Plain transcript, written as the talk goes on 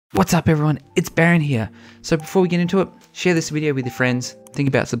What's up everyone, it's Baron here. So before we get into it, share this video with your friends, think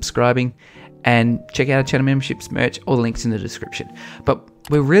about subscribing, and check out our channel memberships, merch, all the links in the description. But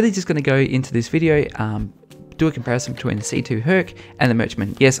we're really just going to go into this video, do a comparison between the C2 Herc and the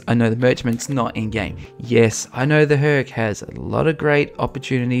Merchman. Yes, I know the Merchman's not in-game. Yes, I know the Herc has a lot of great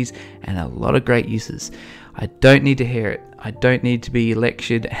opportunities and a lot of great uses. I don't need to hear it. I don't need to be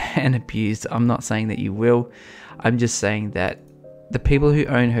lectured and abused. I'm not saying that you will. I'm just saying that the people who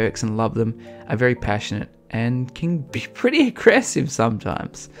own Hercs and love them are very passionate and can be pretty aggressive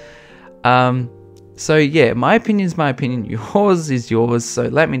sometimes. So yeah, my opinion is my opinion, yours is yours, so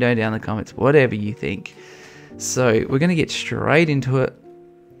let me know down in the comments whatever you think. So we're going to get straight into it.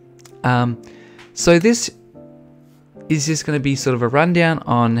 So this is just going to be sort of a rundown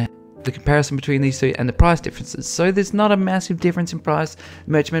on the comparison between these two and the price differences. So there's not a massive difference in price,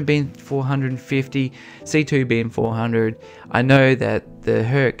 Merchman being $450, C2 being $400. I know that the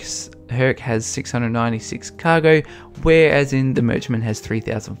Herc has 696 cargo, whereas in the Merchman has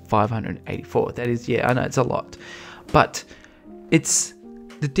 3,584. That is, yeah, I know it's a lot, but it's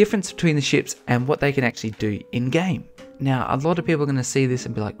the difference between the ships and what they can actually do in game. Now, a lot of people are going to see this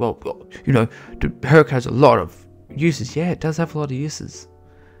and be like, well, you know, the Herc has a lot of uses. Yeah, it does have a lot of uses,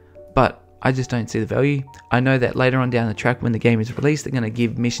 but I just don't see the value. I know that later on down the track when the game is released, they're going to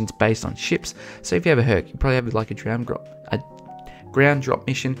give missions based on ships. So if you have a Herc, you probably have like a ground drop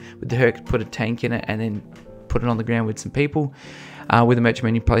mission with the Herc, put a tank in it and then put it on the ground with some people. With the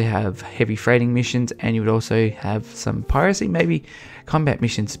Merchman, you probably have heavy freighting missions, and you would also have some piracy, maybe combat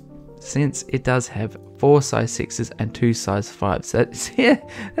missions, since it does have 4 size 6s and 2 size 5s. That's, yeah,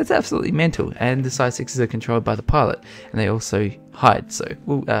 that's absolutely mental. And the size 6s are controlled by the pilot, and they also hide. So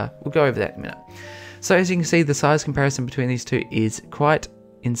we'll go over that in a minute. So as you can see, the size comparison between these two is quite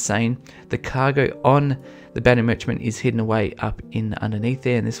insane. The cargo on the Banu Merchman is hidden away up in underneath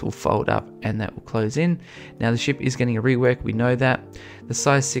there, and this will fold up and that will close in. Now the ship is getting a rework, we know that. The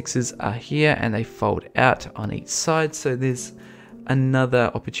size 6s are here and they fold out on each side, so there's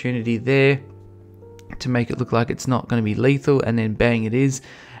another opportunity there to make it look like it's not going to be lethal, and then bang, it is.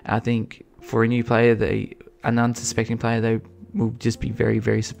 I think for a new player, an unsuspecting player, they will just be very,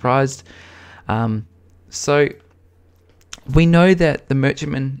 very surprised. So we know that the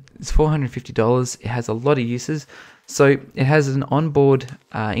Merchantman is $450. It has a lot of uses. So it has an onboard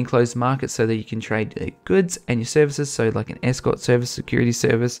enclosed market so that you can trade goods and your services. So like an escort service, security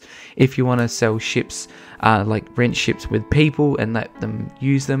service. If you want to sell ships, like rent ships with people and let them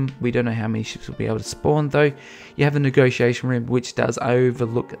use them. We don't know how many ships will be able to spawn though. You have a negotiation room which does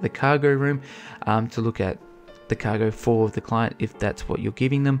overlook the cargo room to look at the cargo for the client if that's what you're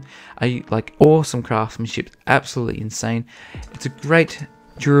giving them. Like awesome craftsmanship, absolutely insane. It's a great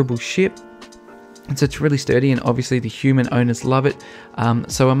durable ship. It's really sturdy, and obviously the human owners love it.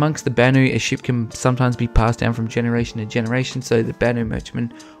 So amongst the Banu, a ship can sometimes be passed down from generation to generation, so the Banu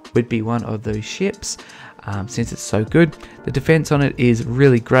Merchman would be one of those ships, since it's so good. The defense on it is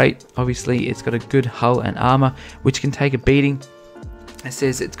really great. Obviously it's got a good hull and armor which can take a beating. It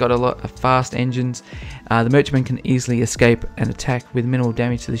says it's got a lot of fast engines. The Merchman can easily escape an attack with minimal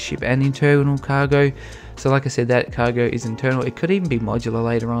damage to the ship and internal cargo. So like I said, that cargo is internal. It could even be modular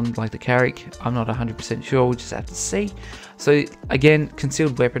later on, like the Carrick. I'm not 100% sure, we'll just have to see. So again,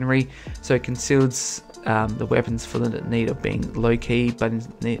 concealed weaponry. So it conceals the weapons for the need of being low-key, but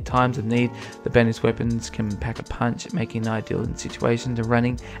in times of need, the Banu's weapons can pack a punch, making it ideal in situations of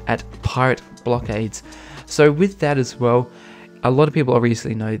running at pirate blockades. So with that as well, a lot of people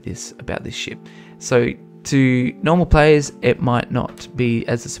obviously know this about this ship. So to normal players, it might not be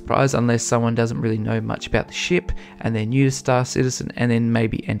as a surprise unless someone doesn't really know much about the ship and they're new to Star Citizen, and then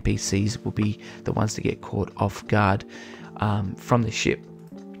maybe NPCs will be the ones to get caught off guard from the ship.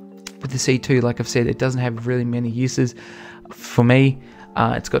 With the C2, like I've said, it doesn't have really many uses. For me,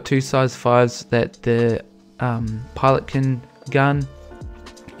 it's got 2 size 5s that the pilot can gun.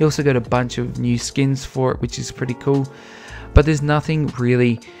 You also got a bunch of new skins for it, which is pretty cool. But there's nothing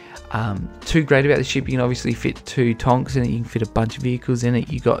really too great about the ship. You can obviously fit 2 tonks in it. You can fit a bunch of vehicles in it.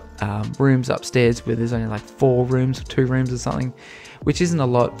 You got rooms upstairs where there's only like 4 rooms or 2 rooms or something, which isn't a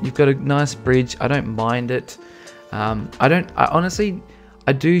lot. You've got a nice bridge. I don't mind it. Honestly,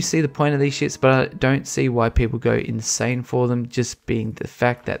 I do see the point of these ships, but I don't see why people go insane for them, just being the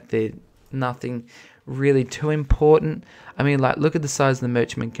fact that they're nothing really too important. I mean, like, look at the size of the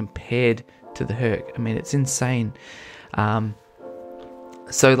Merchantman compared to the Herc. I mean, it's insane.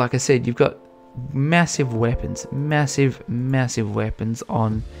 So like I said, you've got massive weapons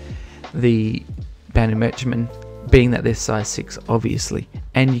on the Banu Merchantman, being that they're size 6 obviously,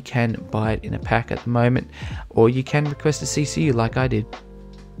 and you can buy it in a pack at the moment, or you can request a CCU like I did.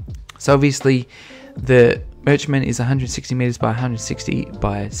 So obviously the Merchantman is 160 meters by 160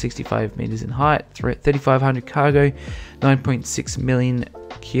 by 65 meters in height, 3,500 cargo, 9.6 million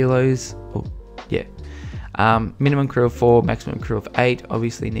kilos. Minimum crew of 4, maximum crew of 8.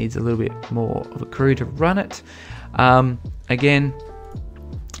 Obviously needs a little bit more of a crew to run it. Again,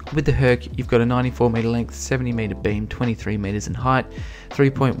 with the Herc, you've got a 94 meter length, 70 meter beam, 23 meters in height,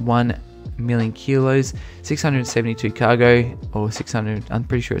 3.1 million kilos, 672 cargo, or 600. I'm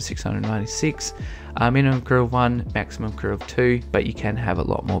pretty sure it's 696. Minimum crew of 1, maximum crew of 2, but you can have a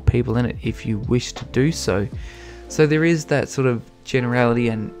lot more people in it if you wish to do so. So there is that sort of generality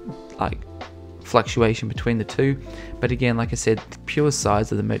and like fluctuation between the two, but again, like I said, the pure size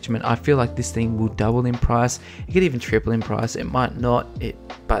of the Merchantman, I feel like this thing will double in price. It could even triple in price. It might not,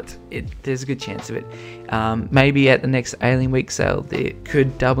 but there's a good chance of it. Maybe at the next Alien Week sale it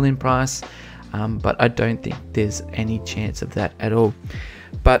could double in price, but I don't think there's any chance of that at all.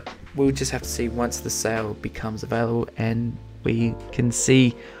 But we'll just have to see once the sale becomes available and we can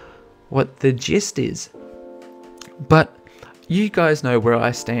see what the gist is. But you guys know where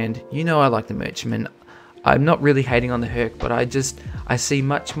I stand. You know I like the Merchantman. I'm not really hating on the Herc, but I see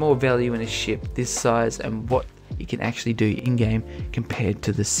much more value in a ship this size and what it can actually do in-game compared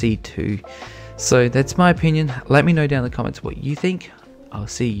to the C2. So that's my opinion. Let me know down in the comments what you think. I'll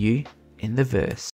see you in the verse.